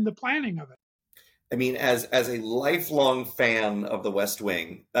in the planning of it? I mean, as a lifelong fan of the West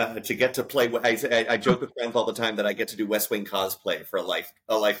Wing, to get to play, I joke with friends all the time that I get to do West Wing cosplay for a life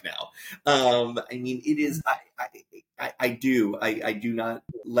now. I mean, it is. I do not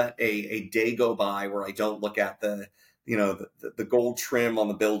let a day go by where I don't look at the gold trim on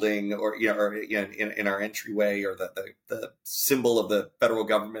the building, or in our entryway, or the symbol of the federal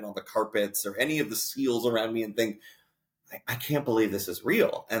government on the carpets, or any of the seals around me, and think, I can't believe this is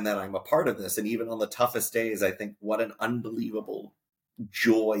real and that I'm a part of this. And even on the toughest days, I think what an unbelievable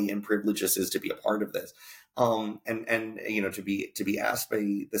joy and privilege this is to be a part of this. And to be asked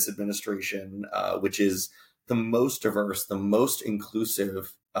by this administration, which is the most diverse, the most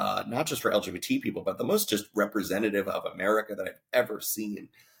inclusive, not just for LGBT people, but the most just representative of America that I've ever seen,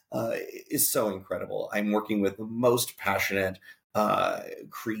 is so incredible. I'm working with the most passionate,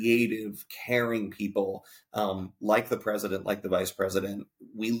 creative, caring people, like the president, like the vice president.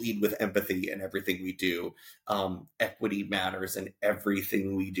 We lead with empathy in everything we do. Equity matters in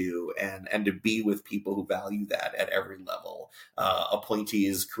everything we do, and to be with people who value that at every level,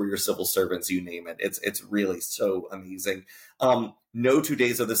 appointees, career civil servants, you name it. It's really so amazing. No 2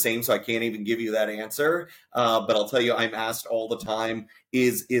 days are the same, so I can't even give you that answer. But I'll tell you, I'm asked all the time: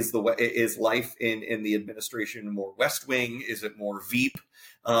 is life in the administration more West Wing? Is it more Veep?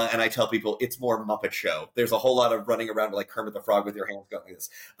 And I tell people it's more Muppet Show. There's a whole lot of running around like Kermit the Frog with your hands going like this,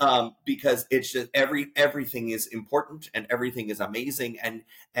 because it's just everything is important and everything is amazing,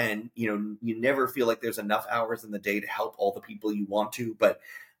 and you never feel like there's enough hours in the day to help all the people you want to, but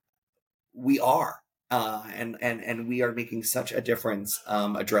we are. And we are making such a difference,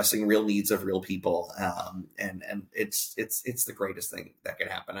 addressing real needs of real people, and it's the greatest thing that can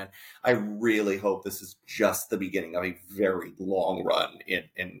happen. And I really hope this is just the beginning of a very long run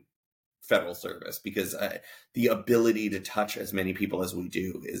in federal service, because the ability to touch as many people as we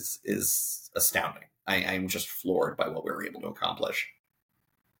do is astounding. I'm just floored by what we were able to accomplish.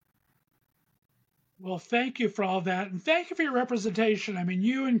 Well, thank you for all that. And thank you for your representation. I mean,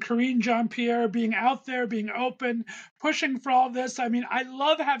 you and Corinne Jean-Pierre being out there, being open, pushing for all this. I mean, I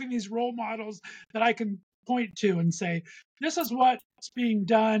love having these role models that I can point to and say, this is what's being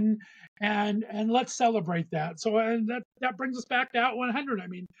done, and let's celebrate that. So, and that brings us back to Out 100. I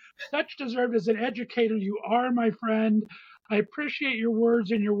mean, such deserved as an educator. You are, my friend. I appreciate your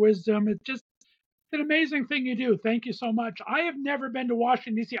words and your wisdom. It's an amazing thing you do. Thank you so much. I have never been to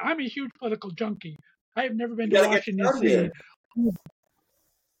Washington, D.C. I'm a huge political junkie. I have never been to Washington, D.C.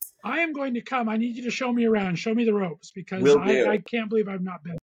 I am going to come. I need you to show me around, show me the ropes, because I can't believe I've not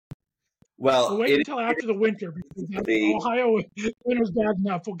been. Well, We'll wait until after the winter, because Ohio winter's bad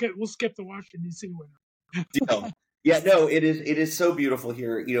enough. We'll skip the Washington, D.C. winter. Yeah, no, it is so beautiful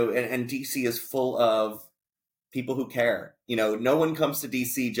here, and DC is full of people who care. No one comes to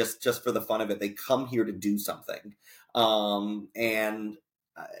DC just for the fun of it. They come here to do something. And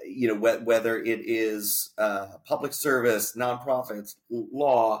whether it is public service, nonprofits,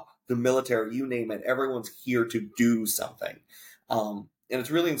 law, the military, you name it, everyone's here to do something. And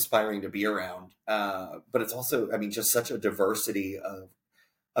it's really inspiring to be around. But it's also, just such a diversity of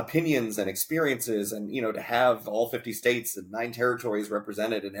opinions and experiences, and to have all 50 states and 9 territories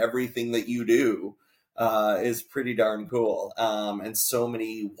represented in everything that you do is pretty darn cool. And so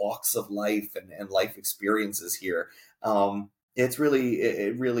many walks of life and life experiences here. It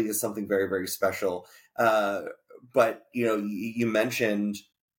really is something very, very special. But you mentioned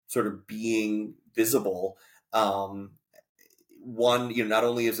sort of being visible. One, not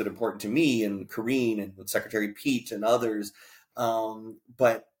only is it important to me and Corinne and Secretary Pete and others,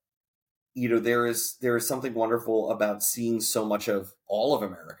 but there is something wonderful about seeing so much of all of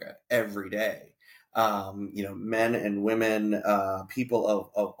America every day. Men and women, people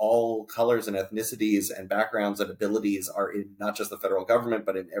of all colors and ethnicities and backgrounds and abilities are in not just the federal government,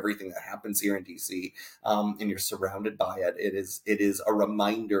 but in everything that happens here in DC. And you're surrounded by it. It is a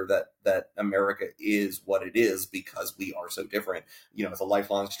reminder that America is what it is because we are so different. As a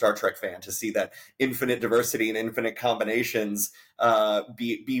lifelong Star Trek fan, to see that infinite diversity and infinite combinations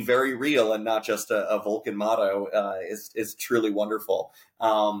be very real and not just a Vulcan motto is truly wonderful.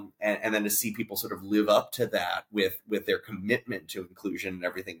 And then to see people sort of live up to that with their commitment to inclusion in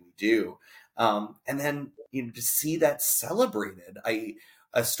everything we do. And then, to see that celebrated.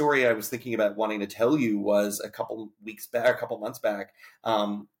 A story I was thinking about wanting to tell you was a couple months back,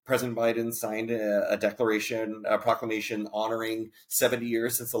 President Biden signed a proclamation honoring 70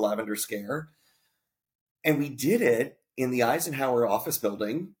 years since the Lavender Scare. And we did it in the Eisenhower office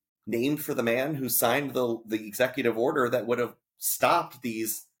building, named for the man who signed the executive order that would have stopped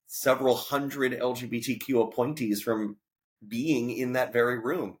these several hundred LGBTQ appointees from being in that very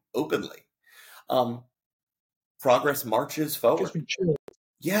room openly. Progress marches forward.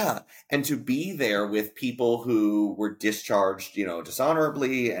 Yeah. And to be there with people who were discharged,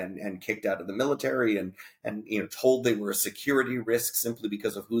 dishonorably and kicked out of the military and told they were a security risk simply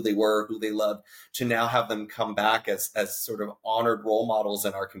because of who they were, who they loved, to now have them come back as sort of honored role models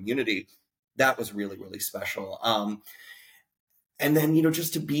in our community. That was really, really special. And then,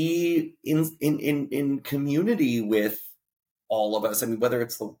 just to be in community with all of us. I mean, whether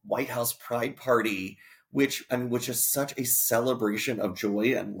it's the White House Pride Party, which is such a celebration of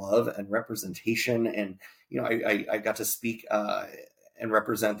joy and love and representation. And, I got to speak and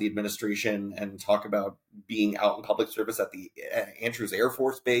represent the administration and talk about being out in public service at the Andrews Air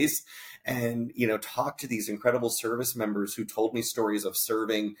Force Base and, talk to these incredible service members who told me stories of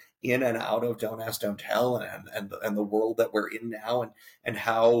serving in and out of Don't Ask, Don't Tell and the world that we're in now and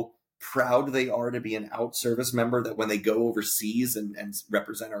how proud they are to be an out service member, that when they go overseas and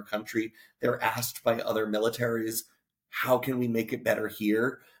represent our country, they're asked by other militaries, how can we make it better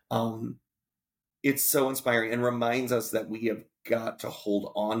here? It's so inspiring and reminds us that we have got to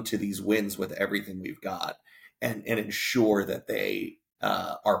hold on to these wins with everything we've got and ensure that they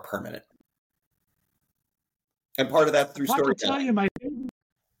are permanent. And part of that through storytelling.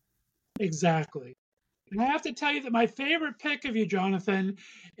 Exactly. And I have to tell you that my favorite pic of you, Jonathan,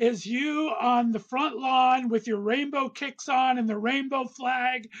 is you on the front lawn with your rainbow kicks on and the rainbow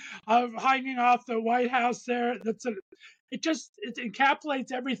flag hanging off the White House there. It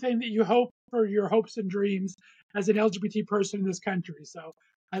encapsulates everything that you hope for, your hopes and dreams as an LGBT person in this country. So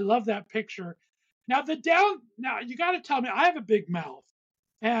I love that picture. Now you got to tell me, I have a big mouth.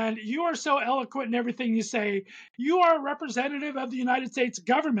 And you are so eloquent in everything you say. You are a representative of the United States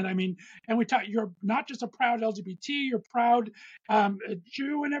government. I mean, and you're not just a proud LGBT, you're proud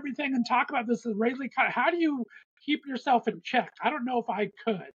Jew and everything. And talk about this Israeli. How do you keep yourself in check? I don't know if I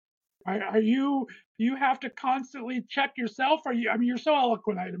could. Are you? You have to constantly check yourself? You're so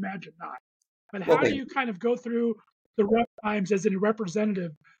eloquent. I'd imagine not. But how do you kind of go through the rough times as a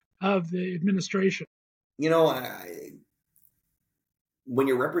representative of the administration? When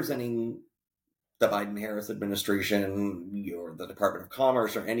you're representing the Biden-Harris administration or the Department of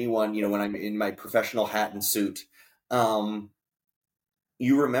Commerce or anyone, when I'm in my professional hat and suit,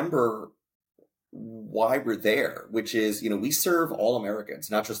 you remember why we're there, which is, we serve all Americans,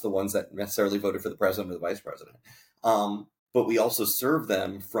 not just the ones that necessarily voted for the president or the vice president. But we also serve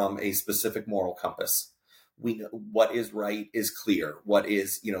them from a specific moral compass. We know what is right is clear. What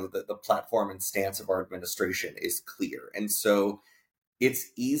is, the platform and stance of our administration is clear. And so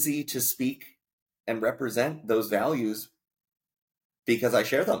it's easy to speak and represent those values because I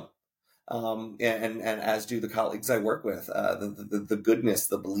share them. And as do the colleagues I work with, the goodness,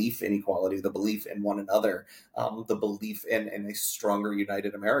 the belief in equality, the belief in one another, the belief in a stronger,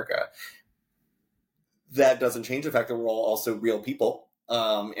 united America. That doesn't change the fact that we're all also real people.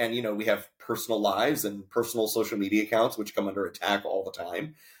 And, we have personal lives and personal social media accounts, which come under attack all the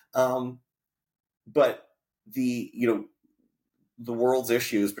time. But the world's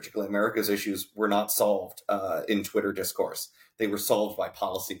issues, particularly America's issues, were not solved in Twitter discourse. They were solved by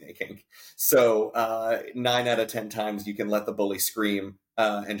policymaking. So 9 out of 10 times you can let the bully scream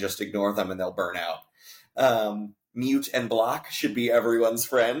and just ignore them and they'll burn out. Mute and block should be everyone's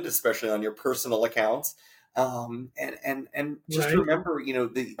friend, especially on your personal accounts. And just right. Remember,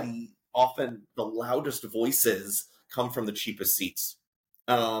 the often the loudest voices come from the cheapest seats.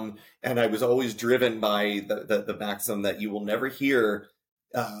 And I was always driven by the maxim that you will never hear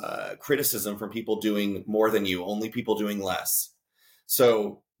criticism from people doing more than you, only people doing less.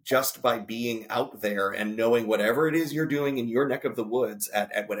 So just by being out there and knowing whatever it is you're doing in your neck of the woods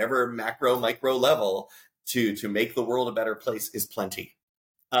at whatever macro, micro level to make the world a better place is plenty.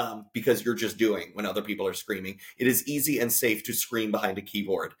 Because you're just doing when other people are screaming. It is easy and safe to scream behind a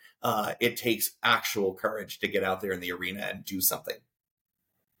keyboard. It takes actual courage to get out there in the arena and do something.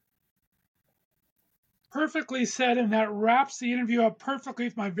 Perfectly said, and that wraps the interview up perfectly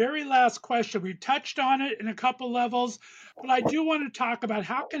with my very last question. We touched on it in a couple levels, but I do want to talk about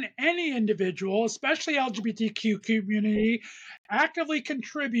how can any individual, especially LGBTQ community, actively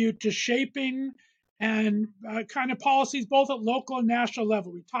contribute to shaping and kind of policies both at local and national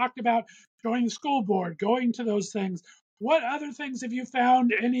level. We talked about joining the school board, going to those things. What other things have you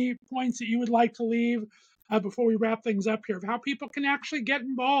found? Any points that you would like to leave before we wrap things up here of how people can actually get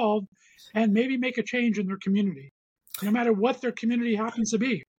involved and maybe make a change in their community, no matter what their community happens to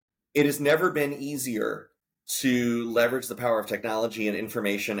be? It has never been easier to leverage the power of technology and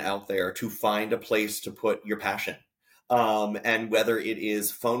information out there to find a place to put your passion. And whether it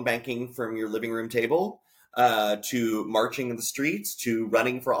is phone banking from your living room table, to marching in the streets, to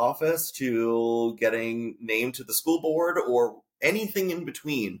running for office, to getting named to the school board, or anything in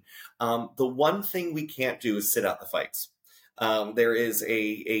between. The one thing we can't do is sit out the fights. There is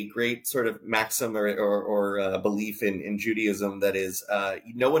a great sort of maxim or belief in Judaism that is,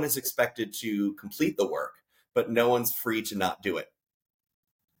 no one is expected to complete the work, but no one's free to not do it.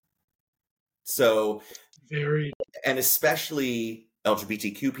 So, and especially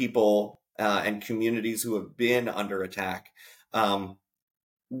LGBTQ people and communities who have been under attack,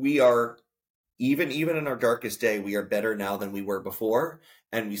 we are, even in our darkest day, we are better now than we were before.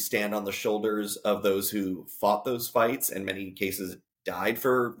 And we stand on the shoulders of those who fought those fights, and in many cases died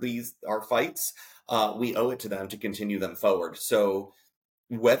for our fights. We owe it to them to continue them forward. So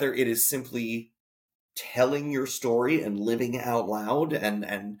whether it is simply telling your story and living out loud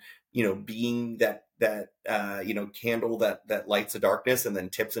and being that candle that lights the darkness and then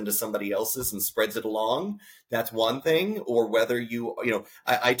tips into somebody else's and spreads it along, that's one thing. Or whether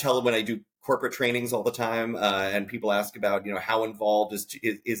I tell them when I do corporate trainings all the time, and people ask about, how involved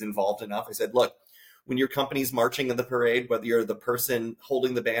is involved enough. I said, look, when your company's marching in the parade, whether you're the person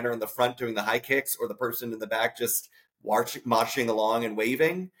holding the banner in the front doing the high kicks or the person in the back just marching along and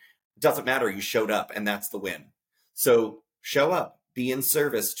waving, it doesn't matter. You showed up, and that's the win. So show up, be in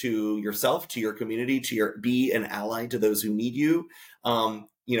service to yourself, to your community, be an ally to those who need you.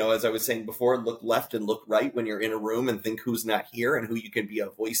 As I was saying before, look left and look right when you're in a room and think who's not here and who you can be a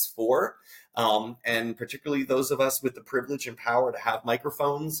voice for. And particularly those of us with the privilege and power to have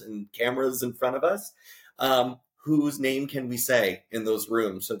microphones and cameras in front of us, whose name can we say in those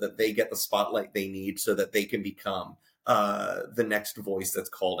rooms so that they get the spotlight they need so that they can become the next voice that's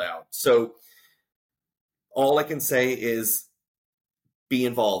called out. So all I can say is be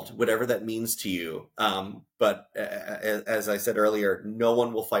involved, whatever that means to you. But as I said earlier, no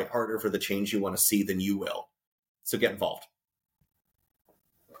one will fight harder for the change you want to see than you will. So get involved.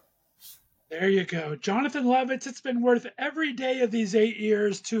 There you go. Jonathan Lovitz, it's been worth every day of these 8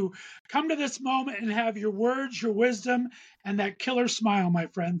 years to come to this moment and have your words, your wisdom, and that killer smile, my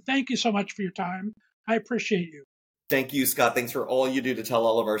friend. Thank you so much for your time. I appreciate you. Thank you, Scott. Thanks for all you do to tell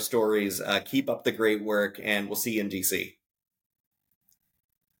all of our stories. Keep up the great work, and we'll see you in DC.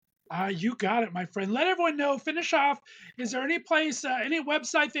 You got it, my friend. Let everyone know, finish off, is there any place, any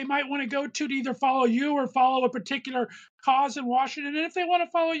website they might want to go to either follow you or follow a particular cause in Washington? And if they want to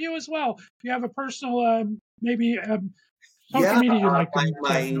follow you as well, if you have a personal, social media you'd like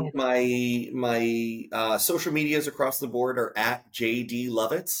to my social medias across the board are at JD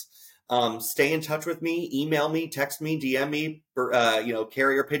Lovitz. Stay in touch with me, email me, text me, DM me,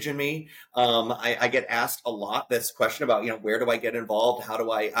 carrier pigeon me. I get asked a lot this question about, where do I get involved? How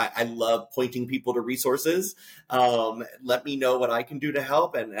do I love pointing people to resources. Let me know what I can do to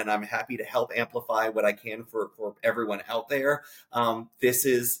help. And I'm happy to help amplify what I can for everyone out there. This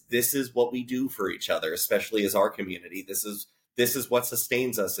is what we do for each other, especially as our community. This is what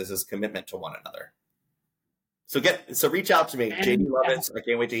sustains us, is this commitment to one another. So reach out to me, JD Lovitz. I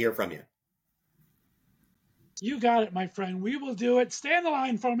can't wait to hear from you. You got it, my friend. We will do it. Stay on the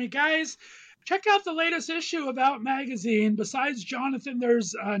line for me, guys. Check out the latest issue of Out Magazine. Besides Jonathan,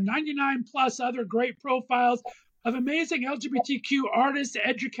 there's 99 plus other great profiles of amazing LGBTQ artists,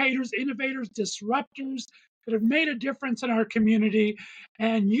 educators, innovators, disruptors that have made a difference in our community.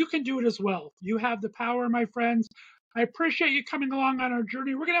 And you can do it as well. You have the power, my friends. I appreciate you coming along on our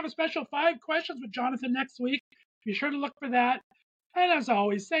journey. We're going to have a special 5 questions with Jonathan next week. Be sure to look for that. And as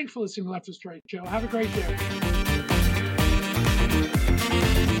always, thanks for listening to Left of Str8 Show. Have a great day.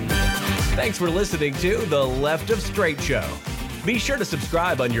 Thanks for listening to the Left of Str8 Show. Be sure to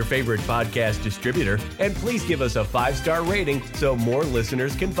subscribe on your favorite podcast distributor, and please give us a 5-star rating so more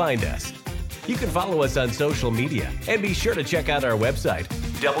listeners can find us. You can follow us on social media, and be sure to check out our website,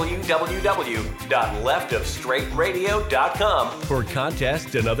 www.leftofstraightradio.com, for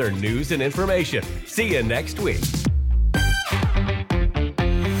contests and other news and information. See you next week.